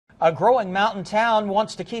A growing mountain town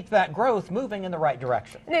wants to keep that growth moving in the right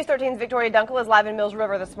direction. News 13's Victoria Dunkle is live in Mills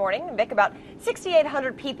River this morning. Vic, about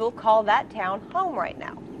 6,800 people call that town home right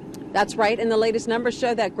now. That's right, and the latest numbers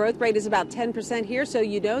show that growth rate is about 10% here, so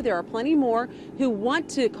you know there are plenty more who want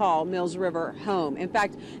to call Mills River home. In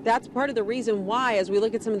fact, that's part of the reason why, as we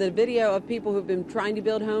look at some of the video of people who've been trying to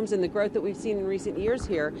build homes and the growth that we've seen in recent years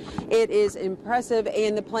here, it is impressive,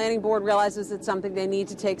 and the planning board realizes it's something they need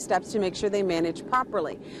to take steps to make sure they manage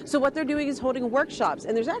properly. So what they're doing is holding workshops,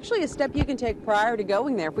 and there's actually a step you can take prior to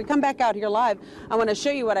going there. If we come back out here live, I want to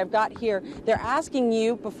show you what I've got here. They're asking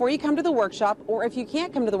you, before you come to the workshop, or if you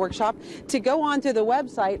can't come to the workshop, to go onto the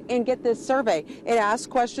website and get this survey. It asks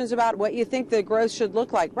questions about what you think the growth should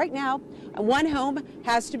look like. Right now, one home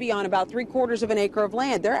has to be on about 3/4 of an acre of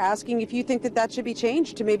land. They're asking if you think that that should be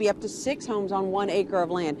changed to maybe up to 6 homes on 1 acre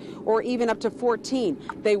of land, or even up to 14.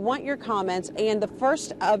 They want your comments, and the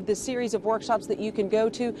first of the series of workshops that you can go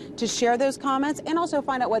to share those comments and also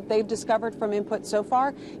find out what they've discovered from input so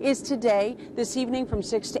far is today, this evening from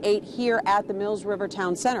 6 to 8 here at the Mills River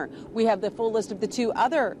Town Center. We have the full list of the 2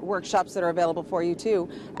 other workshops that are available for you too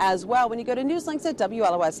as well when you go to newslinks at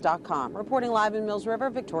WLOS.com. Reporting live in Mills River,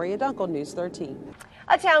 Victoria Dunkle, News 13.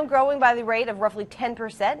 A town growing by the rate of roughly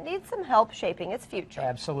 10% needs some help shaping its future.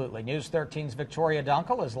 Absolutely. News 13's Victoria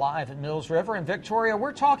Dunkle is live in Mills River. And Victoria,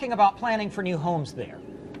 we're talking about planning for new homes there.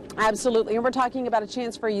 Absolutely, and we're talking about a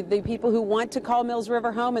chance for you, the people who want to call Mills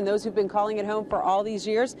River home and those who've been calling it home for all these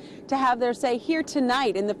years, to have their say here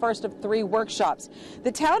tonight in the first of 3 workshops.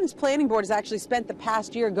 The town's planning board has actually spent the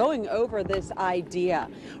past year going over this idea.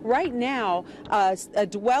 Right now, a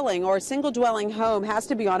dwelling or a single dwelling home has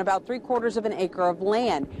to be on about 3/4 of an acre of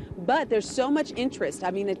land. But there's so much interest.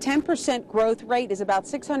 I mean, a 10% growth rate is about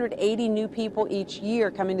 680 new people each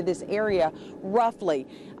year coming to this area, roughly.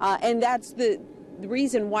 And that's the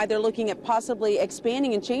reason why they're looking at possibly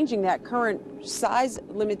expanding and changing that current size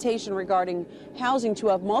limitation regarding housing to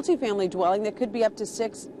a multifamily dwelling that could be up to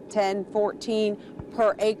 6, 10, 14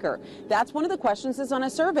 per acre. That's one of the questions that's on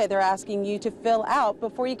a survey they're asking you to fill out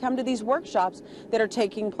before you come to these workshops that are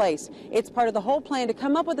taking place. It's part of the whole plan to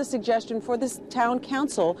come up with a suggestion for this town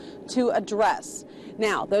council to address.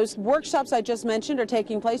 Now, those workshops I just mentioned are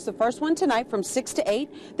taking place. The first one tonight from 6 to 8.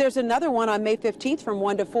 There's another one on May 15th from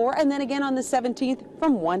 1 to 4, and then again on the 17th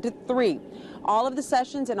from 1 to 3. All of the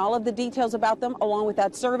sessions and all of the details about them, along with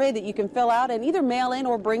that survey that you can fill out and either mail in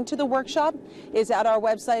or bring to the workshop, is at our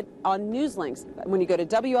website on Newslinks when you go to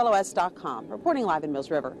WLOS.com. Reporting live in Mills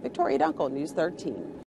River, Victoria Dunkle, News 13.